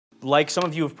like some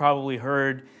of you have probably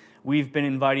heard, we've been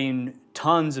inviting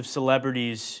tons of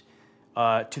celebrities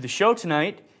to the show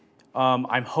tonight.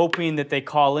 I'm hoping that they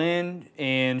call in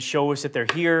and show us that they're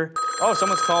here. Oh,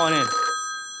 someone's calling in.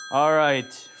 All right,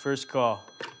 first call.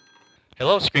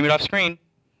 Hello, Scream It Off Screen.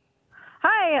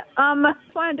 Hi,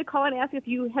 just wanted to call and ask if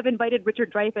you have invited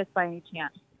Richard Dreyfuss by any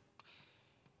chance.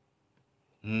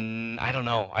 I don't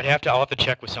know. I'll have to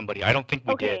check with somebody. I don't think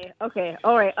we did. Okay,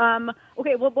 all right.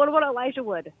 Okay, well, what about Elijah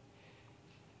Wood?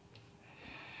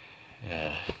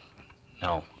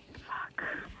 No. Fuck.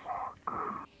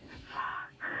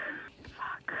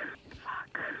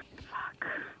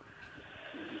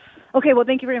 Okay, well,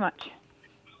 thank you very much.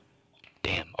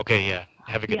 Damn. Okay, yeah.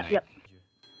 Have a good night. Yep.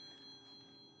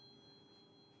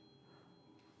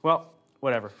 Well,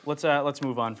 whatever. Let's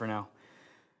move on for now.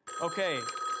 Okay.